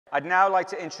I'd now like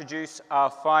to introduce our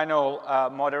final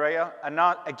moderator,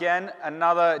 again,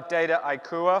 another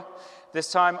Dataiku, this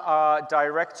time our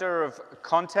Director of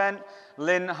Content,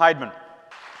 Lynn Heidmann.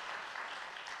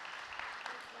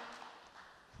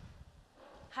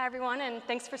 Hi, everyone, and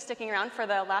thanks for sticking around for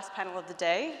the last panel of the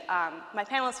day. My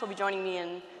panelists will be joining me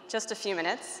in just a few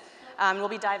minutes. We'll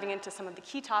be diving into some of the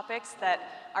key topics that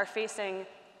are facing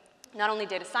not only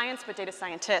data science, but data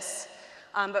scientists.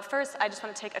 But first, I just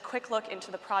want to take a quick look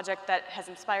into the project that has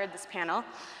inspired this panel.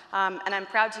 And I'm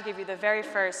proud to give you the very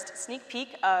first sneak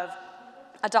peek of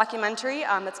a documentary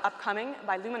that's upcoming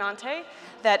by Luminante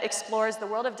that explores the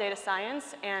world of data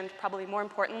science and, probably more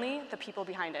importantly, the people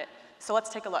behind it. So let's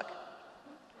take a look.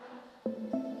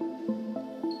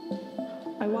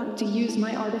 I want to use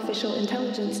my artificial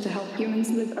intelligence to help humans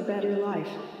live a better life.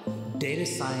 Data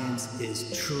science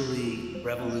is truly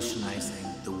revolutionizing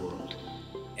the world.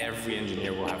 Every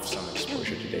engineer will have some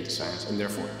exposure to data science, and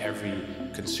therefore every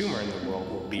consumer in the world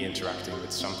will be interacting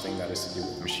with something that is to do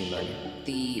with machine learning.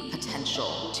 The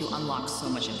potential to unlock so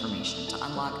much information, to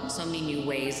unlock so many new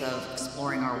ways of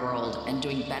exploring our world and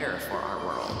doing better for our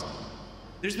world.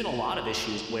 There's been a lot of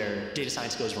issues where data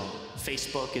science goes wrong.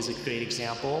 Facebook is a great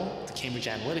example, the Cambridge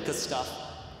Analytica stuff.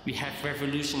 We have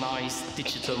revolutionized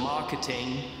digital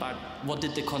marketing, but what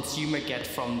did the consumer get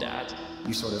from that?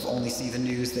 You sort of only see the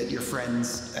news that your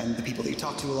friends and the people that you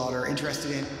talk to a lot are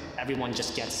interested in. Everyone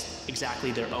just gets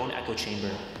exactly their own echo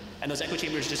chamber. And those echo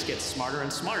chambers just get smarter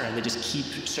and smarter, and they just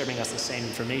keep serving us the same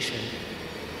information.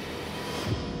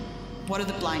 What are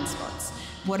the blind spots?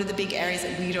 What are the big areas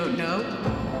that we don't know?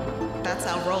 That's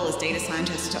our role as data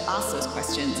scientists, to ask those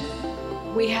questions.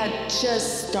 We had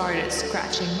just started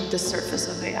scratching the surface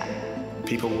of AI.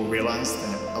 People will realize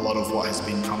that a lot of what has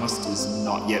been promised is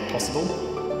not yet possible.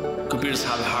 Computers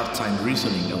have a hard time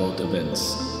reasoning about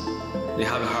events. They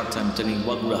have a hard time telling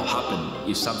what would have happened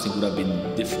if something would have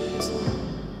been different.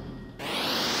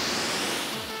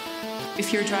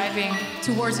 If you're driving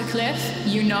towards a cliff,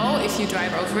 you know if you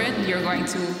drive over it, you're going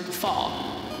to fall.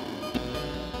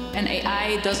 And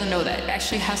AI doesn't know that. It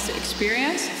actually has to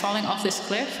experience falling off this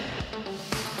cliff.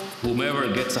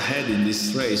 Whomever gets ahead in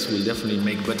this race will definitely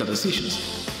make better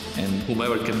decisions. And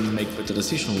whomever can make better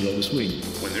decisions will always win.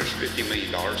 When there's $50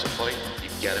 million at play,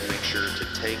 you've got to make sure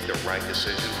to take the right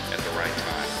decision at the right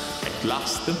time. At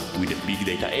last, with the big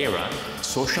data era,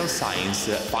 social science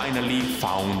finally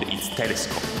found its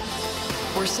telescope.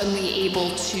 We're suddenly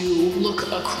able to look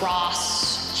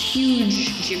across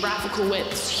huge geographical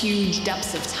widths, huge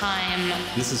depths of time.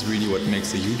 This is really what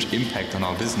makes a huge impact on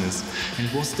our business. And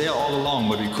it was there all along,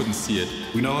 but we couldn't see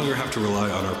it. We no longer have to rely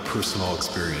on our personal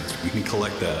experience. We can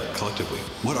collect that collectively.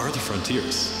 What are the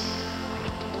frontiers?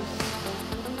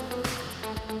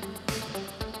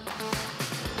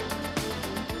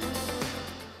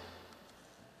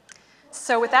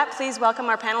 So with that, please welcome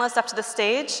our panelists up to the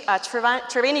stage,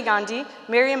 Triveni Gandhi,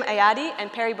 Mariem Ayadi, and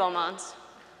Beaumont.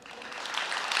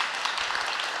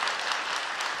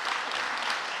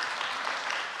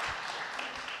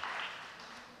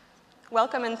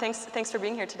 Welcome, and thanks for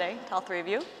being here today, to all three of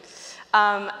you.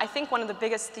 I think one of the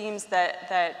biggest themes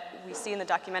that we see in the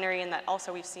documentary, and that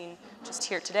also we've seen just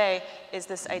here today, is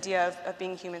this idea of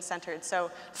being human-centered.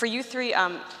 So for you three,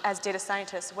 as data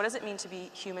scientists, what does it mean to be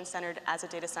human-centered as a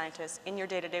data scientist in your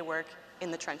day-to-day work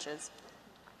in the trenches?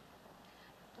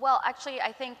 Well, actually,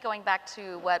 I think going back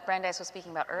to what Brandeis was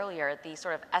speaking about earlier, the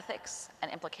sort of ethics and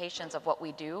implications of what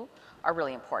we do are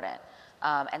really important.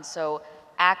 And so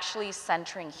actually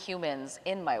centering humans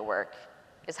in my work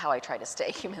is how I try to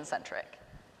stay human-centric.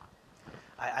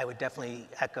 I would definitely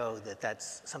echo that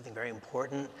that's something very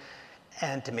important,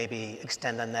 and to maybe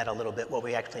extend on that a little bit, what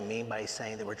we actually mean by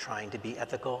saying that we're trying to be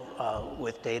ethical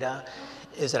with data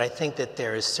is that I think that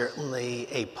there is certainly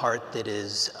a part that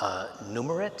is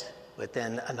numerate, but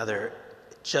then another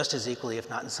just as equally, if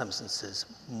not in some instances,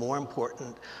 more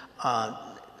important,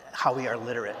 how we are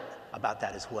literate about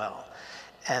that as well.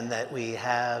 And that we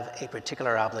have a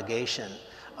particular obligation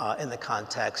in the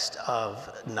context of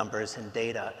numbers and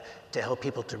data to help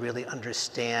people to really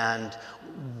understand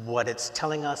what it's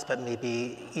telling us, but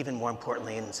maybe even more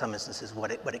importantly, in some instances,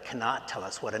 what it cannot tell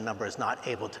us, what a number is not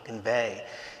able to convey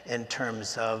in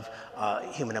terms of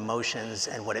human emotions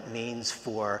and what it means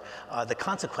for the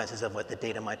consequences of what the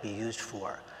data might be used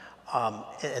for.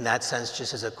 In that sense,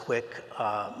 just as a quick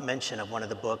mention of one of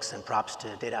the books, and props to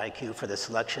Dataiku for the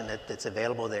selection that's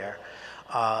available there,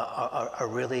 a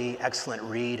really excellent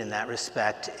read in that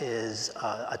respect is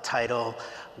a title,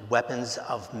 Weapons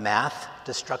of Math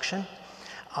Destruction.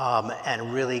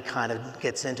 and really kind of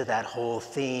gets into that whole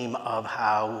theme of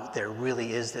how there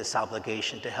really is this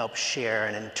obligation to help share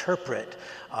and interpret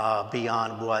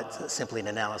beyond what simply an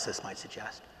analysis might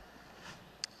suggest.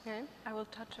 I will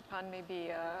touch upon maybe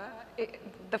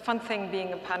the fun thing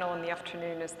being a panel in the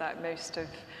afternoon is that most of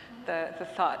the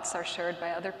thoughts are shared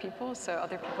by other people, so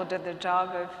other people did the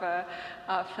job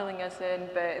of filling us in,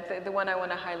 but the one I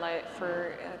want to highlight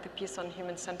for the piece on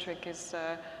human-centric is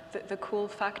the cool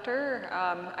factor.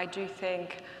 I do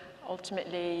think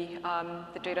ultimately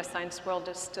the data science world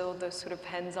is still the sort of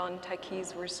hands-on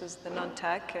techies versus the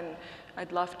non-tech, and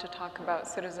I'd love to talk about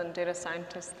citizen data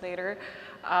scientists later.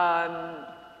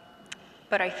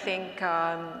 But I think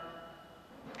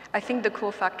the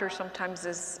cool factor sometimes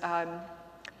is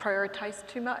prioritized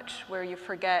too much, where you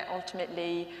forget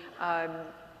ultimately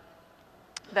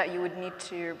that you would need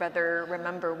to rather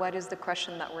remember what is the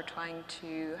question that we're trying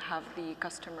to have the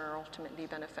customer ultimately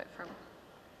benefit from.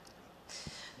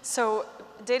 So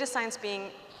data science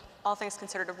being, all things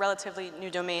considered, a relatively new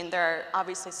domain, there are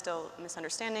obviously still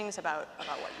misunderstandings about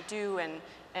what you do and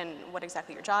what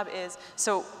exactly your job is.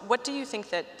 So what do you think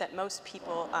that most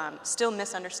people still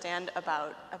misunderstand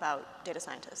about data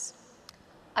scientists?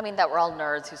 I mean, that we're all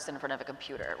nerds who sit in front of a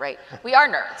computer, right? We are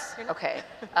nerds, okay.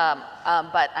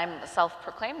 But I'm a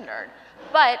self-proclaimed nerd.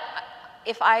 But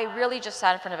if I really just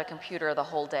sat in front of a computer the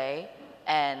whole day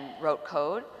and wrote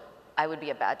code, I would be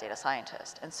a bad data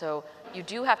scientist. And so you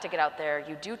do have to get out there,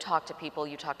 you do talk to people,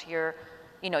 you talk to your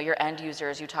end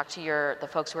users, you talk to the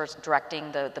folks who are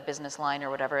directing the business line or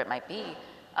whatever it might be.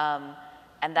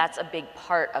 And that's a big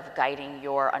part of guiding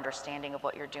your understanding of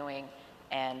what you're doing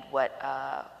and what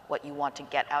you want to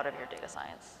get out of your data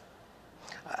science.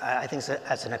 I think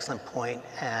that's an excellent point,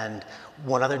 and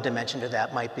one other dimension to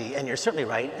that might be, and you're certainly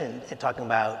right in talking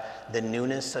about the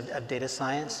newness of data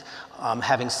science.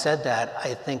 Having said that,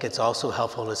 I think it's also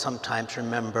helpful to sometimes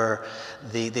remember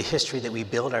the history that we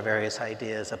build our various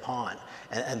ideas upon,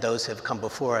 and those have come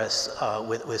before us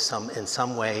with some, in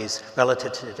some ways,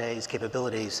 relative to today's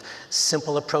capabilities,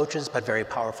 simple approaches, but very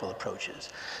powerful approaches.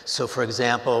 So for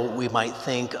example, we might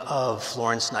think of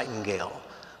Florence Nightingale,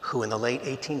 who in the late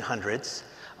 1800s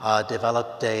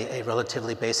developed a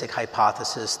relatively basic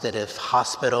hypothesis that if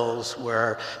hospitals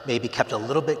were maybe kept a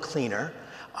little bit cleaner,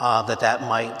 that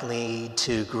might lead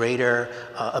to greater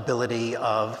ability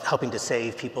of helping to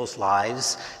save people's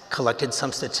lives, collected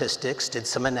some statistics, did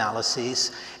some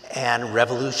analyses, and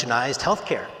revolutionized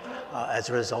healthcare as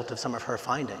a result of some of her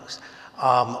findings.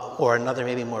 Or another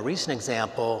maybe more recent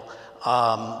example,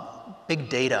 big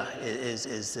data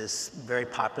is this very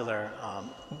popular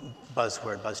buzz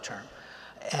term.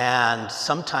 And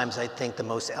sometimes I think the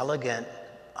most elegant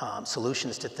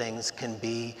solutions to things can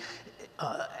be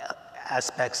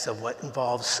aspects of what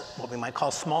involves what we might call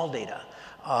small data.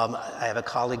 I have a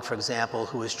colleague, for example,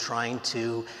 who is trying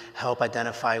to help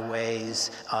identify ways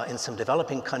in some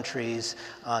developing countries,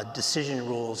 decision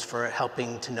rules for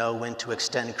helping to know when to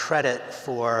extend credit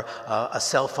for a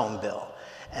cell phone bill,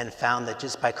 and found that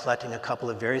just by collecting a couple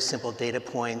of very simple data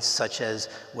points, such as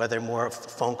whether more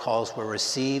phone calls were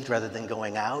received rather than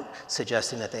going out,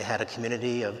 suggesting that they had a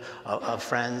community of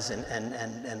friends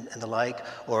and the like,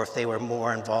 or if they were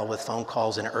more involved with phone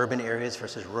calls in urban areas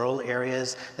versus rural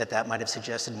areas, that might have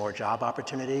suggested more job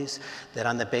opportunities, that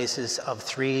on the basis of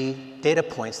 3 data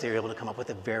points, they were able to come up with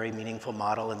a very meaningful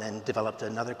model, and then developed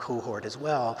another cohort as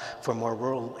well for more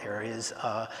rural areas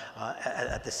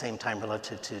at the same time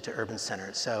relative to urban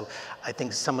centers. So I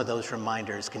think some of those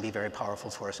reminders can be very powerful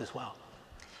for us as well.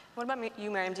 What about you,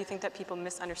 Mariem? Do you think that people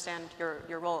misunderstand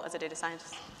your role as a data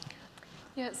scientist?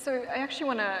 Yeah, so I actually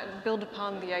want to build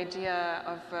upon the idea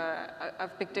of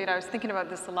big data. I was thinking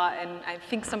about this a lot, and I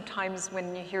think sometimes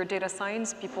when you hear data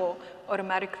science, people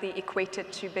automatically equate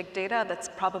it to big data. That's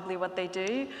probably what they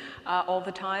do all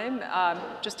the time.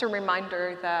 Just a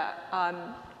reminder that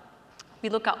we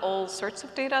look at all sorts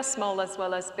of data, small as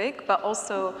well as big, but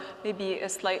also maybe a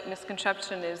slight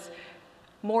misconception is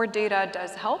more data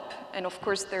does help, and of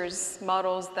course there's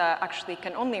models that actually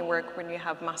can only work when you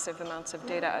have massive amounts of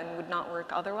data and would not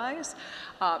work otherwise.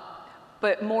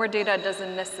 But more data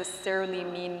doesn't necessarily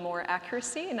mean more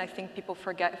accuracy, and I think people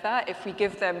forget that. If we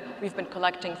give them, we've been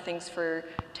collecting things for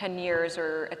 10 years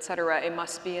or et cetera, it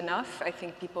must be enough. I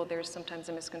think there's sometimes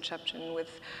a misconception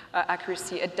with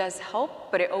accuracy. It does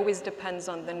help, but it always depends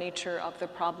on the nature of the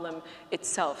problem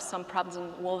itself. Some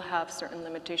problems will have certain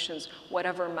limitations,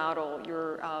 whatever model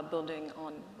you're building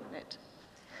on it.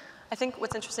 I think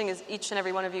what's interesting is each and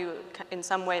every one of you in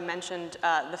some way mentioned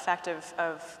the fact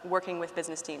of working with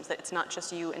business teams, that it's not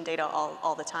just you and data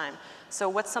all the time. So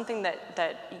what's something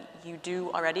that you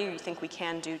do already, or you think we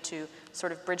can do to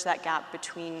sort of bridge that gap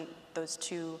between those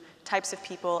two types of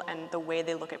people and the way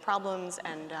they look at problems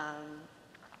and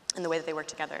the way that they work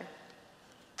together?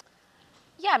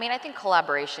 Yeah, I mean, I think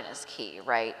collaboration is key,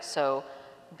 right? So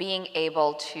being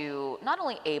able to, not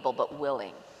only able, but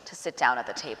willing to sit down at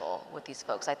the table with these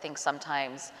folks. I think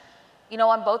sometimes, you know,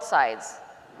 on both sides,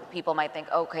 people might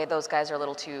think, okay, those guys are a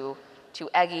little too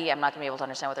eggy. I'm not gonna be able to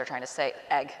understand what they're trying to say.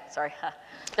 Sorry.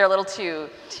 They're a little too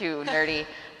nerdy.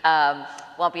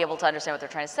 Won't be able to understand what they're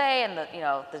trying to say. And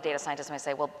the data scientists might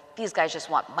say, well, these guys just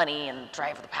want money and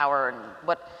drive the power and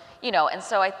what, and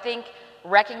so I think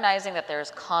recognizing that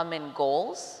there's common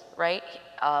goals, right,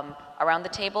 around the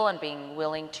table and being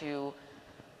willing to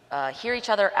hear each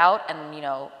other out and,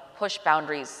 push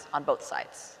boundaries on both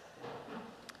sides.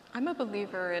 I'm a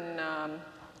believer in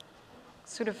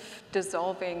sort of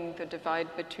dissolving the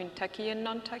divide between techie and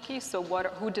non-techie. So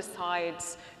who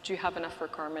decides, do you have enough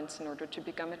requirements in order to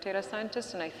become a data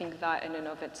scientist? And I think that in and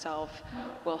of itself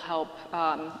will help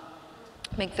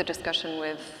make the discussion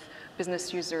with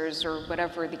business users or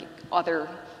whatever the other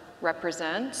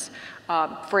represents.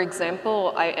 For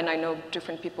example, I know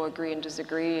different people agree and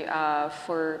disagree. I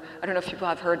don't know if people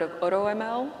have heard of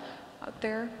AutoML out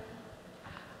there.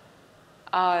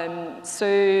 So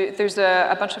there's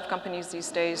a bunch of companies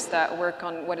these days that work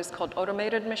on what is called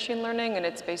automated machine learning, and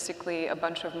it's basically a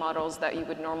bunch of models that you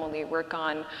would normally work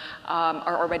on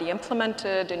are already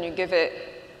implemented, and you give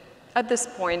it, at this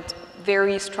point,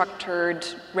 very structured,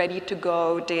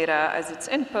 ready-to-go data as its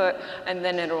input, and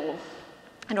then it'll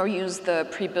use the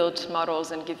pre-built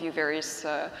models and give you various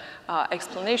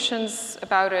explanations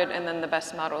about it, and then the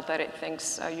best model that it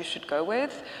thinks you should go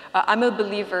with. I'm a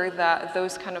believer that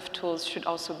those kind of tools should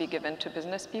also be given to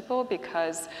business people,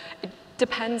 because it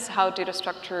depends how data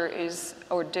structure is,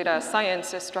 or data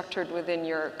science is structured within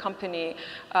your company.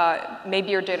 Maybe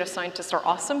your data scientists are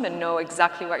awesome and know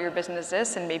exactly what your business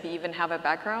is and maybe even have a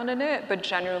background in it, but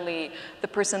generally the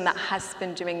person that has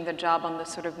been doing the job on the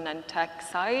sort of non-tech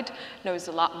side knows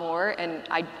a lot more, and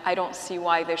I don't see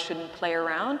why they shouldn't play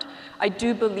around. I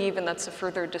do believe, and that's a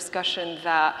further discussion,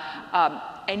 that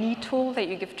any tool that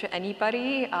you give to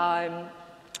anybody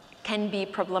can be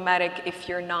problematic if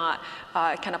you're not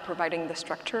kind of providing the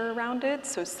structure around it.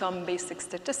 So some basic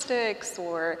statistics,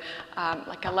 or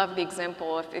like I love the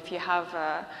example if you have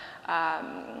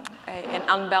an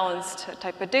unbalanced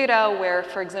type of data where,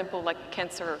 for example, like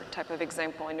cancer type of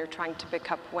example, and you're trying to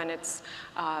pick up when it's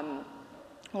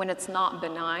not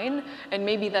benign, and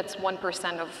maybe that's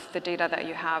 1% of the data that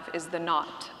you have is the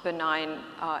not benign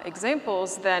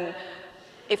examples, then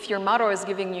if your model is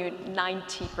giving you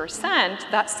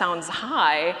 90%, that sounds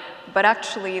high, but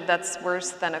actually that's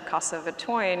worse than a cost of a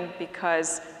coin,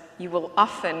 because you will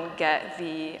often get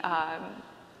the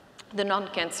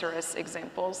non-cancerous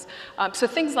examples. So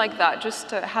things like that,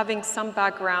 just having some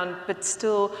background, but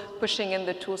still pushing in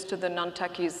the tools to the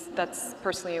non-techies, that's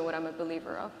personally what I'm a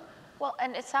believer of. Well,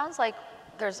 and it sounds like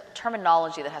there's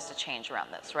terminology that has to change around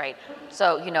this, right?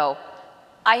 So,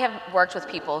 I have worked with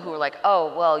people who are like,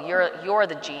 oh, well, you're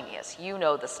the genius, you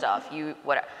know the stuff, you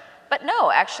whatever. But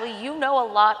no, actually, you know a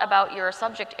lot about your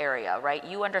subject area, right?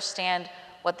 You understand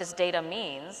what this data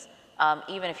means,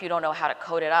 even if you don't know how to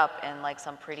code it up in like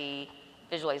some pretty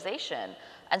visualization.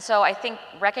 And so I think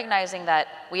recognizing that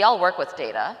we all work with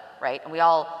data, right? And we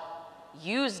all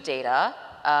use data,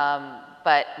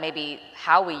 but maybe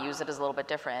how we use it is a little bit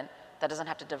different. That doesn't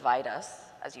have to divide us,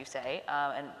 as you say,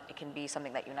 and it can be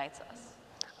something that unites us.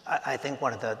 I think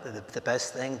one of the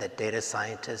best thing that data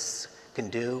scientists can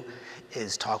do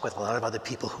is talk with a lot of other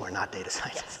people who are not data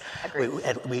scientists.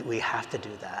 Yes, we have to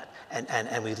do that.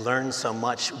 And we learn so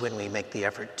much when we make the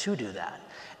effort to do that.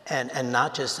 And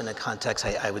not just in a context,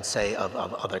 I would say, of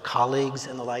other colleagues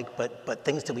and the like, but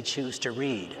things that we choose to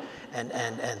read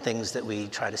and things that we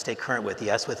try to stay current with,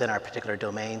 yes, within our particular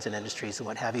domains and industries and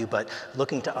what have you, but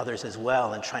looking to others as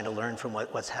well and trying to learn from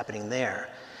what's happening there.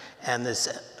 And this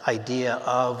idea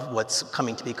of what's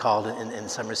coming to be called in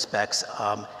some respects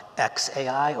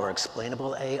XAI, or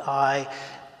explainable AI,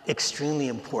 extremely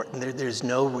important. There's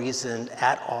no reason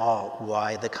at all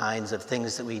why the kinds of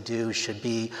things that we do should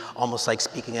be almost like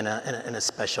speaking in a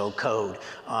special code.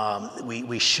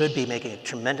 We should be making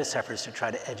tremendous efforts to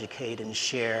try to educate and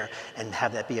share and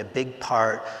have that be a big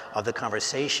part of the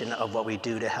conversation of what we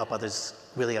do to help others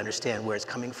really understand where it's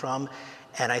coming from.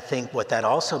 And I think what that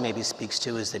also maybe speaks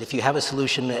to is that if you have a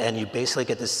solution and you basically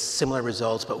get the similar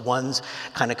results, but one's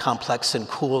kind of complex and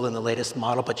cool in the latest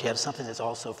model, but you have something that's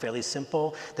also fairly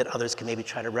simple that others can maybe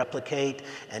try to replicate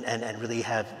and really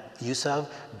have use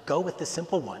of, go with the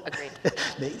simple one. Agreed.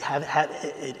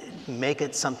 Make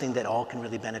it something that all can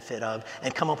really benefit of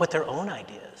and come up with their own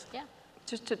ideas. Yeah.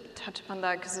 Just to touch upon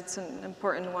that, because it's an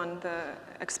important one, the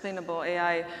explainable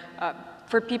AI,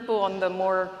 for people on the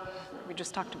more, we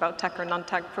just talked about tech or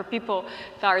non-tech, for people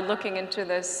that are looking into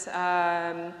this,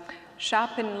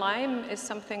 SHAP in Lime is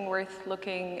something worth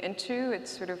looking into.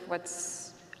 It's sort of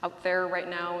what's out there right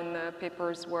now in the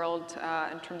papers world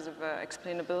in terms of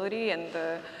explainability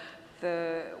and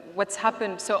what's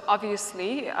happened. So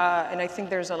obviously, and I think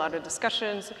there's a lot of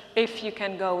discussions, if you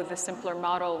can go with a simpler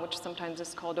model, which sometimes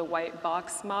is called a white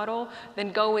box model,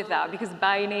 then go with that, because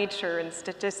by nature and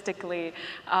statistically,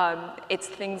 it's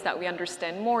things that we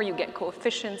understand more. You get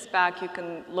coefficients back, you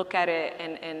can look at it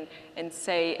and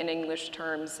say in English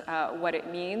terms what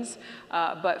it means.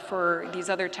 But for these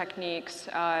other techniques,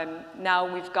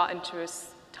 now we've gotten to a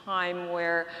time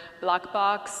where black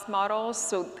box models,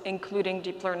 so including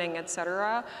deep learning, et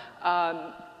cetera,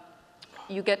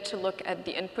 you get to look at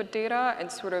the input data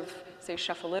and sort of say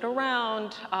shuffle it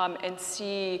around and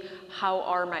see how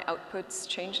are my outputs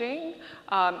changing.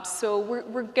 So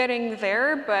we're getting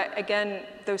there, but again,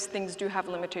 those things do have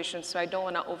limitations, so I don't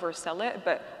want to oversell it,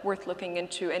 but worth looking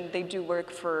into, and they do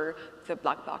work for the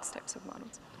black box types of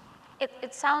models.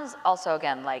 It sounds also,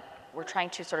 again, like we're trying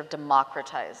to sort of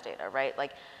democratize data, right?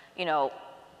 Like, you know,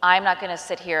 I'm not going to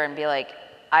sit here and be like,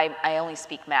 I only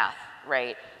speak math,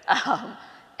 right?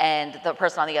 And the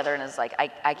person on the other end is like,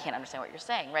 I can't understand what you're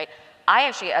saying, right? I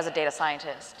actually, as a data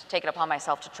scientist, take it upon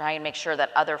myself to try and make sure that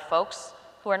other folks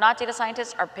who are not data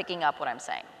scientists are picking up what I'm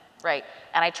saying, right?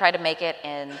 And I try to make it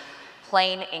in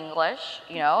plain English,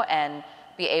 you know, and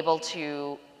be able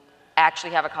to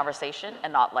actually have a conversation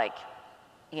and not like,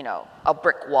 you know, a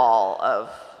brick wall of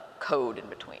code in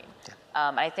between.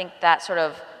 Yeah. I think that sort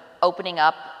of opening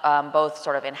up both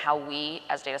sort of in how we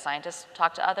as data scientists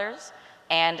talk to others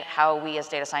and how we as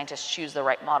data scientists choose the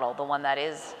right model, the one that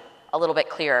is a little bit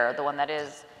clearer, the one that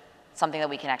is something that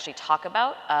we can actually talk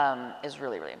about is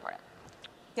really, really important.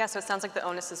 Yeah, so it sounds like the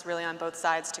onus is really on both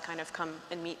sides to kind of come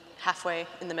and meet halfway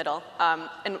in the middle.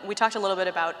 And we talked a little bit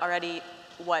about already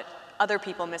what other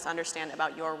people misunderstand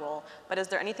about your role, but is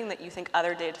there anything that you think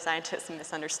other data scientists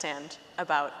misunderstand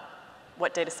about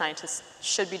what data scientists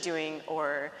should be doing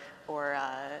or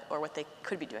what they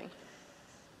could be doing?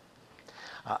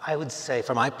 I would say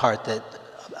for my part that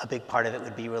a big part of it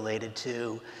would be related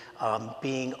to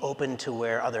being open to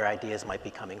where other ideas might be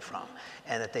coming from,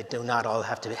 and that they do not all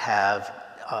have to have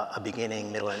a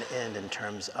beginning, middle, and end in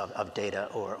terms of data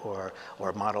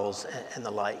or models and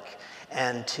the like,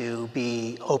 and to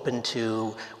be open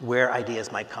to where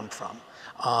ideas might come from.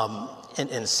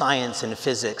 In science and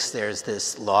physics, there's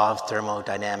this law of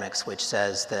thermodynamics which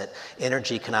says that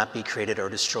energy cannot be created or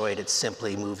destroyed, it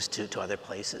simply moves to other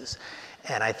places.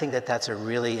 And I think that that's a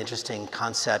really interesting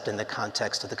concept in the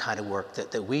context of the kind of work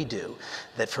that we do.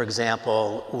 That, for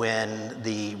example, when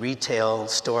the retail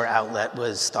store outlet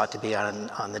was thought to be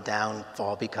on the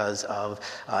downfall because of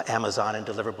Amazon and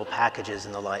deliverable packages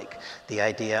and the like, the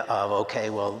idea of, okay,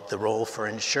 well, the role for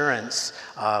insurance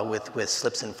with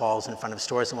slips and falls in front of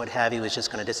stores and what have you is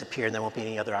just going to disappear and there won't be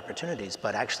any other opportunities.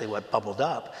 But actually what bubbled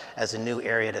up as a new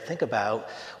area to think about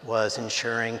was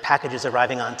ensuring packages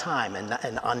arriving on time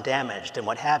and undamaged and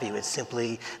what have you. It's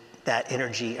simply that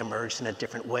energy emerged in a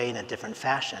different way, in a different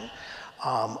fashion.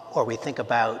 Or we think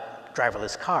about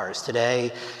driverless cars.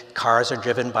 Today, cars are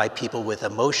driven by people with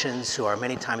emotions who are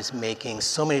many times making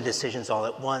so many decisions all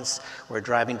at once. We're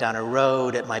driving down a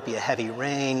road, it might be a heavy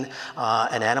rain,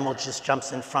 an animal just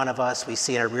jumps in front of us. We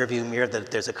see in our rearview mirror that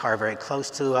there's a car very close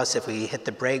to us. If we hit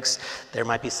the brakes, there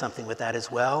might be something with that as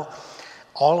well.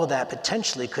 All of that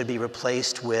potentially could be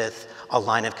replaced with a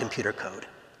line of computer code,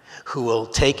 who will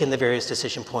take in the various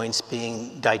decision points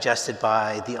being digested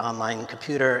by the online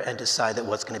computer and decide that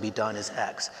what's going to be done is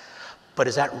X. But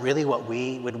is that really what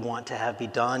we would want to have be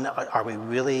done? Are we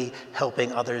really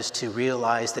helping others to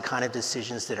realize the kind of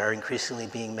decisions that are increasingly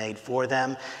being made for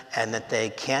them, and that they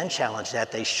can challenge that,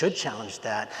 they should challenge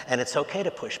that, and it's okay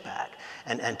to push back,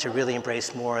 and to really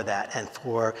embrace more of that? And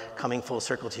for coming full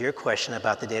circle to your question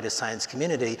about the data science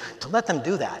community, to let them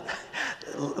do that.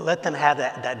 Let them have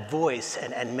that voice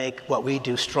and make what we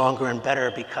do stronger and better,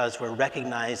 because we're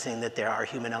recognizing that there are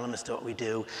human elements to what we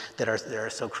do that are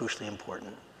so crucially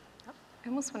important. I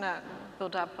almost want to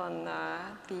build up on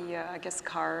I guess,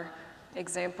 car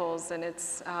examples, and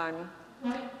it's,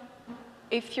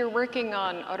 if you're working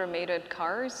on automated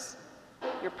cars,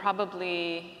 you're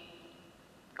probably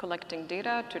collecting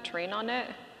data to train on it.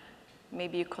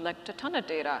 Maybe you collect a ton of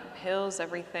data, hills,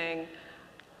 everything.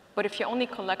 But if you only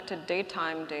collected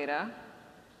daytime data,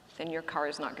 then your car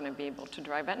is not going to be able to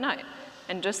drive at night.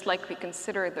 And just like we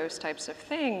consider those types of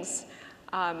things,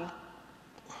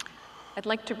 I'd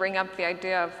like to bring up the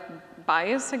idea of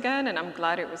bias again, and I'm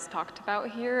glad it was talked about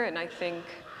here. And I think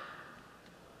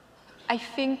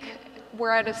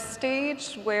we're at a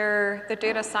stage where the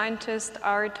data scientists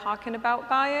are talking about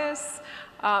bias,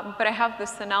 but I have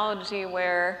this analogy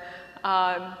where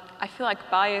I feel like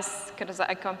bias, because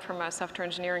I come from a software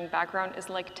engineering background, is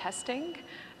like testing.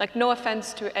 Like, no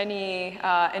offense to any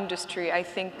industry, I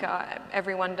think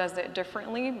everyone does it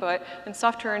differently, but in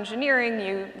software engineering,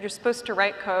 you're supposed to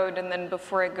write code, and then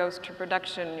before it goes to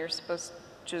production, you're supposed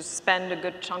to spend a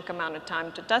good chunk amount of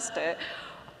time to test it.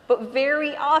 But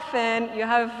very often, you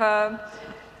have,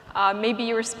 maybe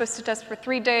you were supposed to test for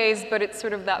 3 days, but it's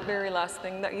sort of that very last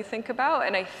thing that you think about,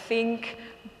 and I think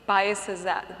bias is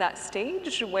at that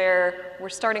stage where we're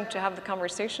starting to have the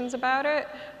conversations about it,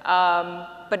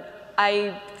 but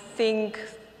I think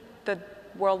the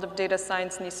world of data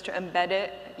science needs to embed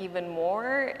it even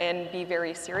more and be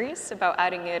very serious about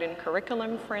adding it in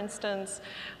curriculum, for instance.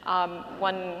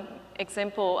 One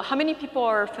example, how many people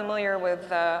are familiar with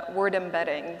word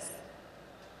embeddings?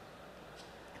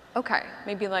 Okay,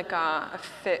 maybe like a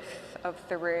fifth of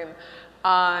the room.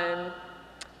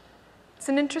 It's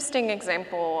an interesting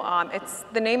example. It's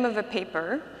the name of a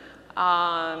paper.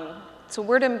 So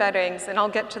word embeddings, and I'll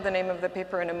get to the name of the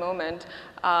paper in a moment.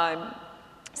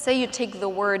 Say you take the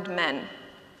word men,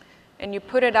 and you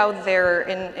put it out there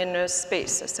in a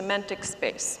space, a semantic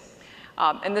space.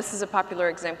 And this is a popular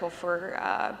example for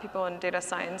people in data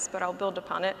science, but I'll build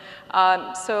upon it.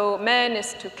 So men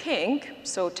is to king,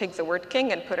 so take the word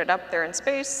king and put it up there in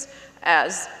space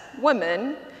as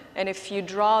women. And if you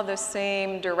draw the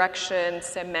same direction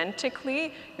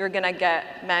semantically, you're gonna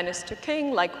get man is to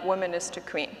king like woman is to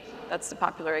queen. That's the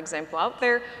popular example out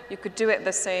there. You could do it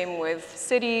the same with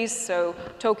cities. So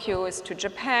Tokyo is to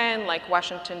Japan, like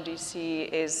Washington, D.C.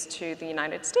 is to the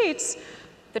United States.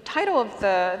 The title of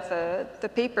the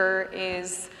paper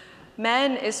is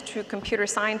Man is to Computer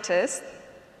Scientist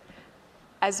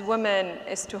as Woman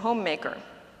is to Homemaker.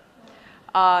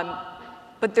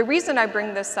 But the reason I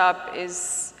bring this up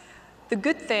is the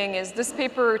good thing is this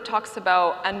paper talks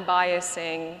about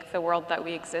unbiasing the world that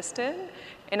we exist in.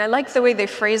 And I like the way they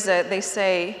phrase it. They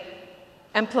say,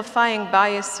 amplifying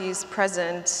biases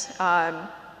present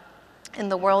in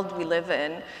the world we live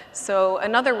in. So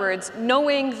in other words,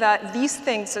 knowing that these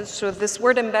things, so this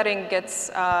word embedding gets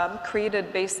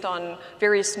created based on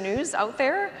various news out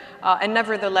there, and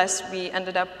nevertheless, we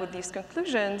ended up with these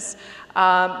conclusions.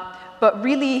 But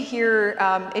really here,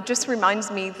 it just reminds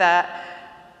me that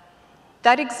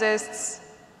that exists,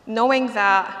 knowing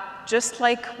that just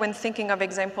like when thinking of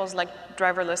examples like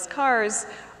driverless cars,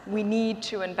 we need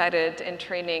to embed it in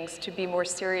trainings to be more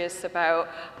serious about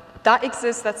that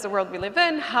exists, that's the world we live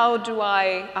in, how do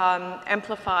I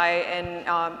amplify and,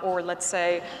 or let's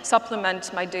say,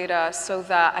 supplement my data so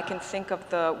that I can think of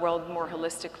the world more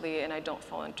holistically and I don't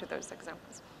fall into those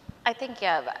examples? I think,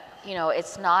 yeah, you know,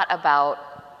 it's not about,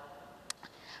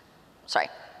 sorry,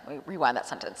 let me rewind that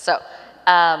sentence. So,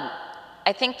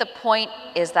 I think the point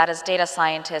is that as data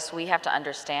scientists, we have to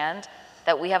understand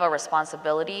that we have a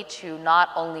responsibility to not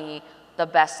only the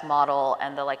best model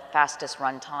and the fastest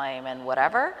runtime and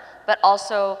whatever, but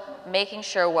also making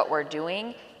sure what we're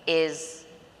doing is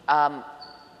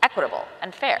equitable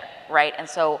and fair, right? And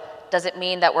so does it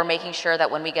mean that we're making sure that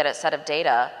when we get a set of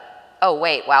data, oh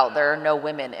wait, wow, there are no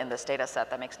women in this data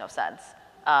set, that makes no sense.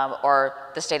 Or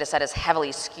this data set is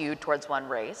heavily skewed towards one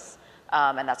race,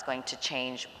 and that's going to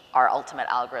change our ultimate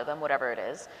algorithm, whatever it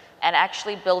is, and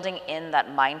actually building in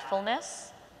that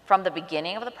mindfulness from the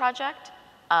beginning of the project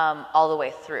all the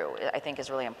way through, I think is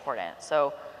really important.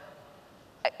 So,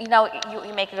 you know,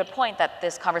 you make a good point that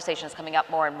this conversation is coming up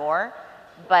more and more,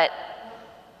 but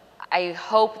I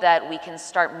hope that we can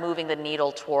start moving the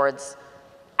needle towards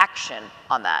action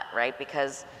on that, right?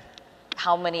 Because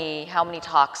how many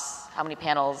talks, how many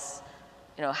panels,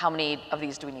 you know, how many of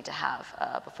these do we need to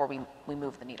have before we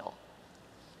move the needle?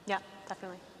 Yeah,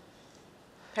 definitely.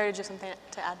 Perry, did you have something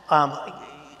to add?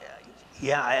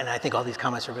 Yeah, and I think all these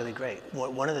comments are really great.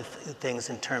 One of the things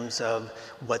in terms of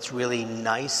what's really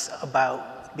nice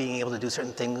about being able to do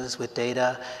certain things with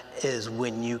data is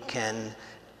when you can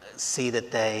see that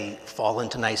they fall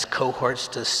into nice cohorts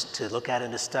to look at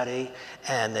and to study,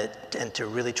 and to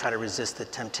really try to resist the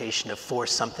temptation to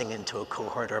force something into a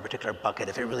cohort or a particular bucket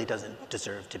if it really doesn't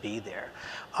deserve to be there,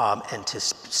 and to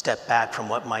step back from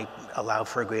what might allow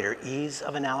for a greater ease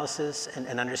of analysis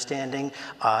and understanding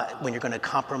when you're going to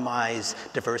compromise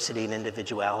diversity and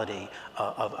individuality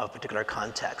of particular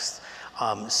contexts.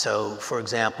 So, for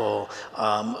example,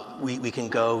 we can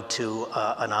go to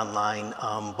an online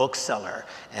bookseller,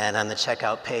 and on the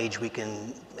checkout page we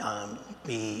can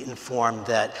be informed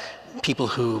that people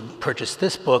who purchase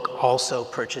this book also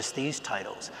purchase these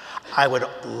titles. I would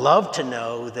love to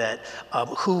know that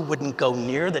who wouldn't go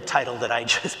near the title that I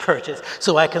just purchased,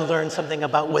 so I can learn something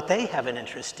about what they have an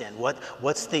interest in.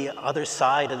 What's the other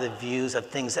side of the views of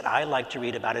things that I like to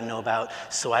read about and know about,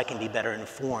 so I can be better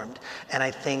informed. And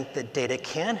I think that data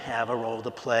can have a role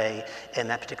to play in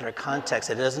that particular context.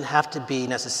 It doesn't have to be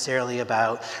necessarily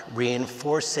about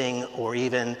reinforcing or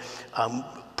even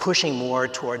pushing more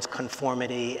towards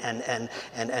conformity and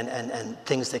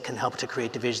things that can help to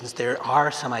create divisions. There are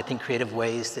some, I think, creative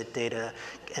ways that data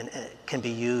can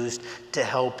be used to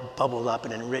help bubble up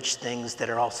and enrich things that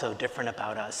are also different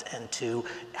about us, and to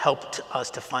help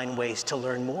us to find ways to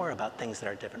learn more about things that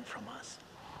are different from us.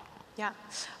 Yeah.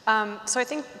 So I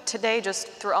think today, just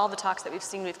through all the talks that we've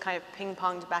seen, we've kind of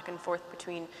ping-ponged back and forth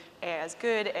between AI is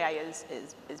good, AI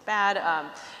is bad.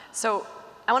 So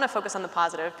I want to focus on the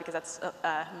positive because that's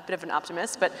a bit of an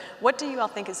optimist, but what do you all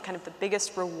think is kind of the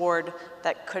biggest reward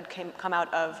that could come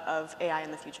out of AI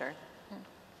in the future?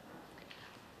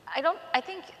 I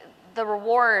think the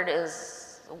reward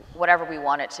is whatever we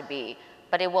want it to be,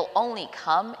 but it will only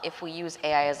come if we use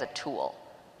AI as a tool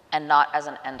and not as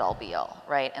an end-all be-all,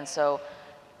 right? And so,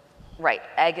 right,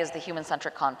 EGG is the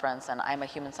human-centric conference, and I'm a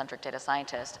human-centric data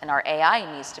scientist, and our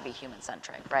AI needs to be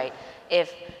human-centric, right?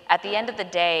 If at the end of the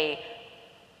day,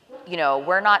 you know,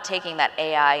 we're not taking that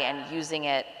AI and using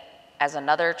it as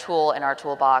another tool in our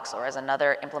toolbox or as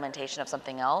another implementation of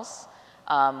something else,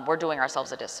 we're doing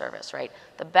ourselves a disservice, right?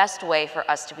 The best way for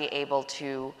us to be able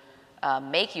to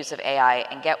make use of AI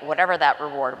and get whatever that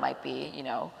reward might be, you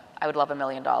know, I would love $1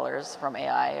 million from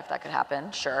AI if that could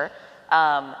happen, sure.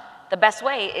 The best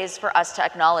way is for us to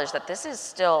acknowledge that this is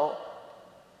still,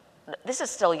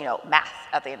 you know, math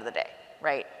at the end of the day,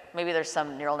 right? Maybe there's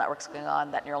some neural networks going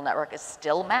on. That neural network is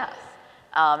still math.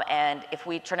 And if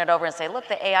we turn it over and say, look,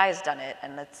 the AI has done it,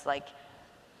 and it's like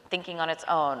thinking on its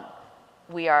own,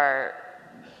 we are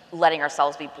letting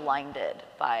ourselves be blinded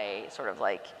by sort of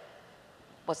like,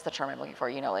 what's the term I'm looking for?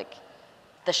 You know, like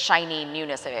the shiny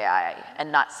newness of AI, and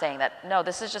not saying that, no,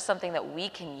 this is just something that we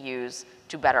can use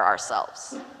to better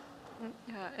ourselves.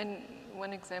 Yeah, and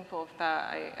one example of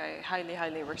that I highly,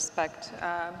 highly respect.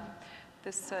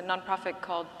 This nonprofit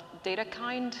called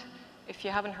Dataiku. If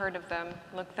you haven't heard of them,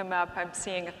 look them up. I'm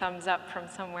seeing a thumbs up from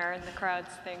somewhere in the crowds,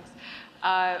 thanks.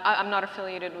 I'm not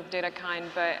affiliated with Dataiku,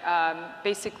 but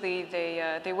basically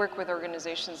they work with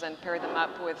organizations and pair them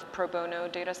up with pro bono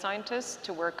data scientists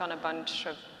to work on a bunch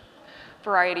of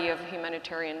variety of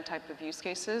humanitarian type of use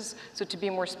cases. So to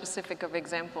be more specific of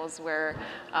examples where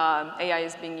AI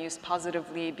is being used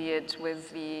positively, be it with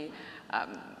the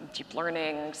deep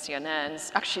learning,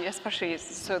 CNNs, actually, especially,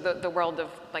 so the world of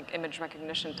like image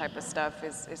recognition type of stuff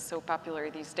is so popular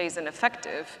these days and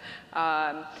effective.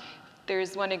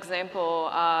 There's one example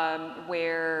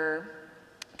where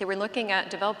they were looking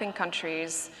at developing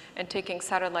countries and taking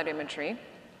satellite imagery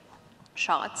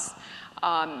shots,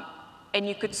 and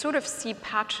you could sort of see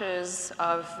patches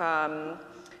of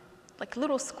like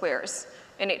little squares.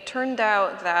 And it turned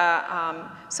out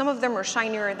that some of them were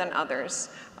shinier than others,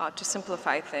 to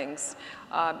simplify things.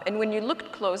 And when you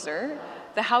looked closer,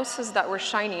 the houses that were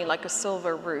shiny like a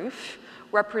silver roof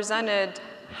represented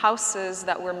houses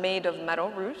that were made of metal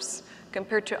roofs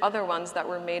compared to other ones that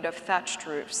were made of thatched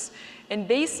roofs. And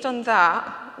based on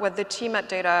that, what the team at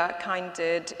Dataiku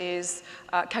did is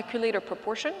calculate a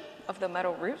proportion of the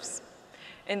metal roofs.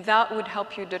 And that would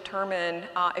help you determine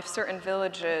if certain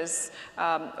villages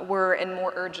were in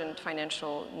more urgent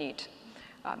financial need.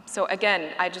 So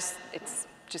again, it's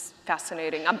just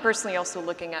fascinating. I'm personally also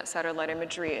looking at satellite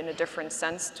imagery in a different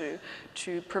sense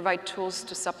to provide tools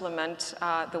to supplement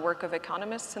the work of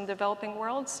economists in developing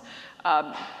worlds.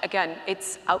 Again,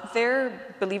 it's out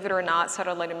there. Believe it or not,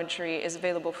 satellite imagery is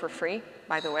available for free,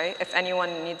 by the way. If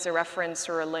anyone needs a reference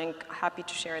or a link, happy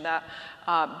to share that.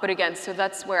 But again, so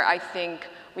that's where I think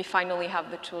we finally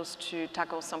have the tools to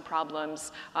tackle some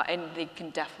problems, and they can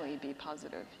definitely be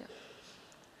positive. Yeah.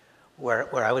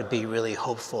 Where I would be really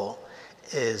hopeful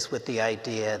is with the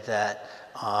idea that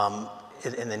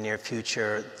in the near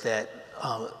future that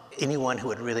anyone who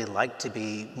would really like to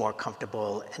be more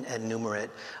comfortable and numerate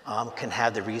can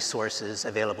have the resources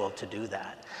available to do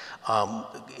that.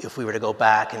 If we were to go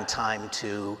back in time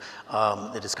to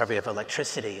the discovery of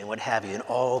electricity and what have you, and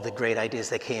all the great ideas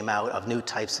that came out of new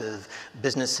types of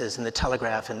businesses and the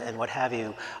telegraph and what have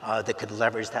you that could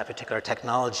leverage that particular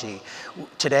technology,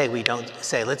 today we don't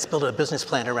say, let's build a business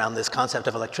plan around this concept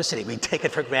of electricity. We take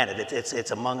it for granted.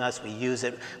 It's among us. We use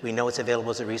it. We know it's available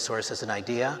as a resource, as an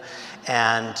idea.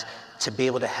 And to be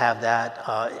able to have that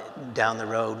down the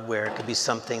road where it could be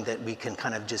something that we can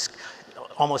kind of just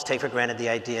almost take for granted, the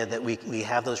idea that we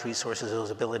have those resources,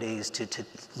 those abilities to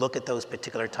look at those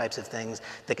particular types of things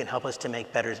that can help us to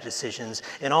make better decisions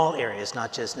in all areas,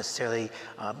 not just necessarily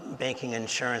banking,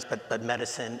 insurance, but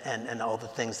medicine and all the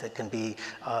things that can be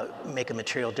make a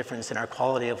material difference in our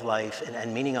quality of life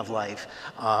and meaning of life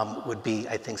would be,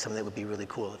 I think, something that would be really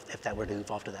cool if that were to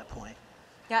evolve to that point.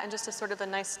 Yeah, and just as sort of a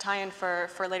nice tie-in for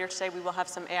later today, we will have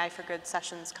some AI for Good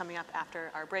sessions coming up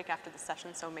after our break after the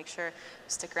session, so make sure you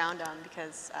stick around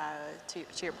because to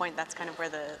your point, that's kind of where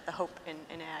the hope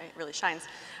in AI really shines.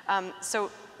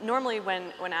 So normally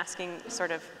when asking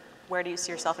sort of where do you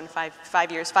see yourself in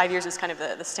 5 years is kind of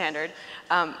the standard,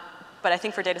 but I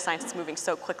think for data science it's moving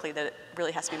so quickly that it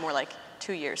really has to be more like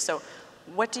 2 years. So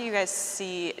what do you guys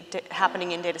see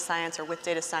happening in data science or with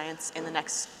data science in the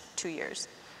next 2 years?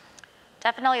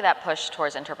 Definitely that push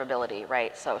towards interpretability,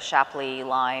 right? So Shapley,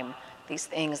 Lime, these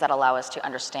things that allow us to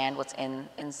understand what's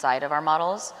inside of our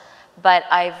models. But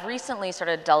I've recently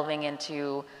started delving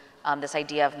into this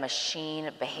idea of machine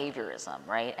behaviorism,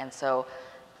 right? And so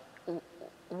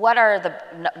what are the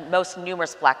most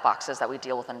numerous black boxes that we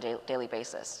deal with on a daily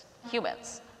basis?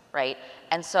 Humans, right?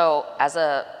 And so as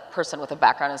a person with a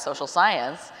background in social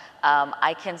science,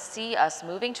 I can see us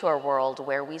moving to a world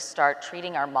where we start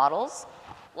treating our models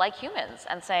like humans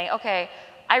and saying, okay,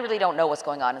 I really don't know what's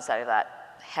going on inside of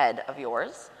that head of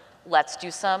yours. Let's do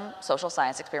some social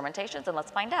science experimentations and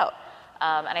let's find out.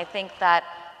 And I think that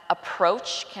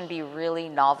approach can be really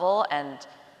novel and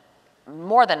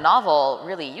more than novel,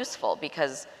 really useful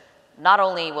because not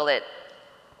only will it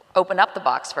open up the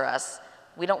box for us,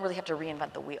 we don't really have to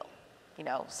reinvent the wheel. You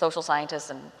know, social scientists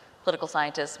and political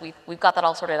scientists, we've got that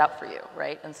all sorted out for you,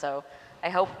 right? And so I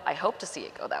hope to see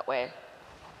it go that way.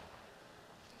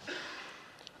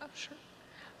 Sure.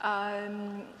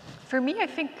 For me, I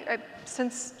think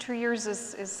since 2 years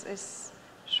is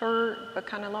short but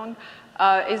kind of long,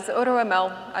 is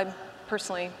AutoML. I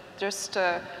personally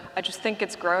I just think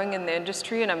it's growing in the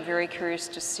industry, and I'm very curious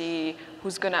to see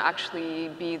who's going to actually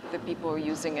be the people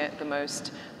using it the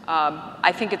most.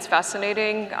 I think it's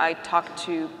fascinating. I talk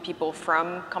to people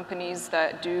from companies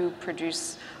that do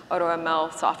produce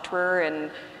AutoML software,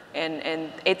 and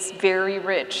it's very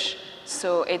rich.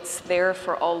 So it's there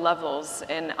for all levels,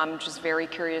 and I'm just very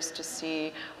curious to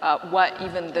see what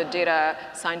even the data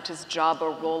scientist's job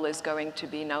or role is going to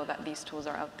be now that these tools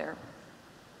are out there.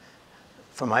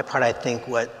 For my part, I think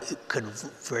what could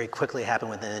very quickly happen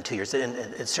within 2 years, and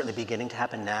it's certainly beginning to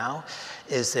happen now,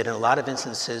 is that in a lot of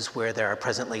instances where there are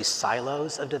presently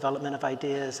silos of development of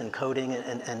ideas and coding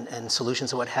and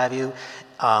solutions and what have you,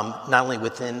 not only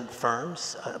within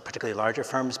firms, particularly larger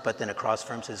firms, but then across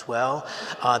firms as well,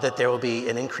 that there will be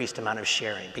an increased amount of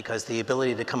sharing because the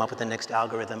ability to come up with the next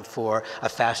algorithm for a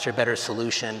faster, better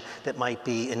solution that might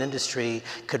be in industry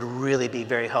could really be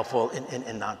very helpful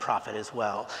in nonprofit as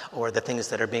well, or the things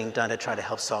that are being done to try to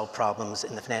help solve problems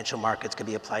in the financial markets could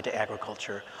be applied to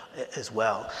agriculture as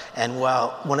well. And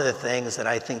while one of the things that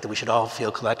I think that we should all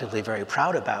feel collectively very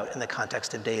proud about in the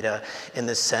context of data, in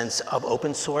the sense of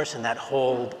open source and that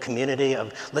whole community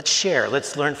of let's share,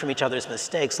 let's learn from each other's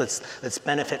mistakes, let's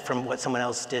benefit from what someone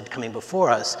else did coming before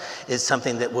us, is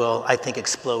something that will, I think,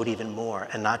 explode even more,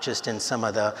 and not just in some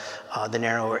of the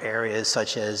narrower areas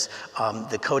such as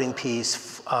the coding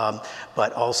piece,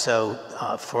 but also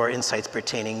for insights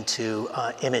pertaining to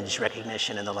image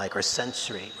recognition and the like, or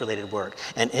sensory related work,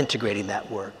 and integrating that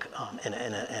work in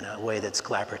a way that's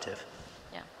collaborative.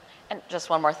 Yeah, and just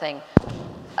one more thing,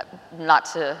 not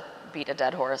to beat a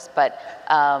dead horse, but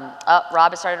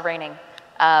Rob, it started raining.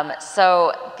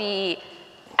 So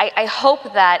I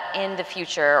hope that in the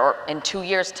future, or in 2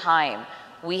 years' time,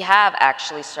 we have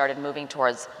actually started moving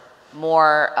towards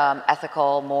more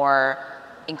ethical, more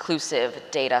inclusive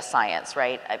data science,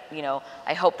 right?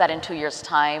 I hope that in 2 years'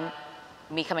 time,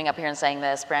 me coming up here and saying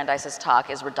this, Brandeis's talk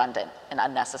is redundant and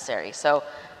unnecessary. So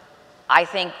I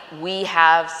think we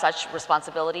have such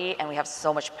responsibility and we have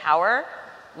so much power,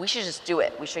 we should just do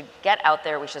it. We should get out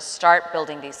there, we should start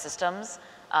building these systems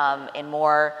in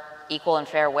more equal and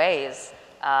fair ways,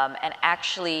 and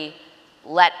actually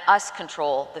let us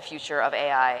control the future of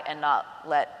AI and not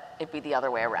let it be the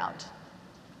other way around.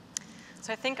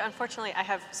 So I think, unfortunately, I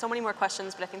have so many more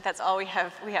questions, but I think that's all we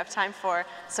have time for.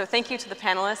 So thank you to the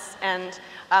panelists, and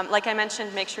like I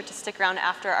mentioned, make sure to stick around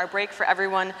after our break for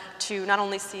everyone to not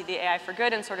only see the AI for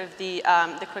Good and sort of the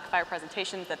quick-fire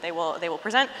presentations that they will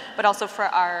present, but also for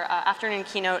our afternoon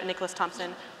keynote, Nicholas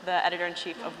Thompson, the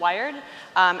editor-in-chief of Wired.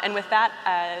 And with that,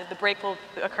 the break will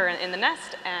occur in the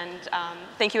Nest, and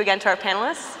thank you again to our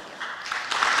panelists.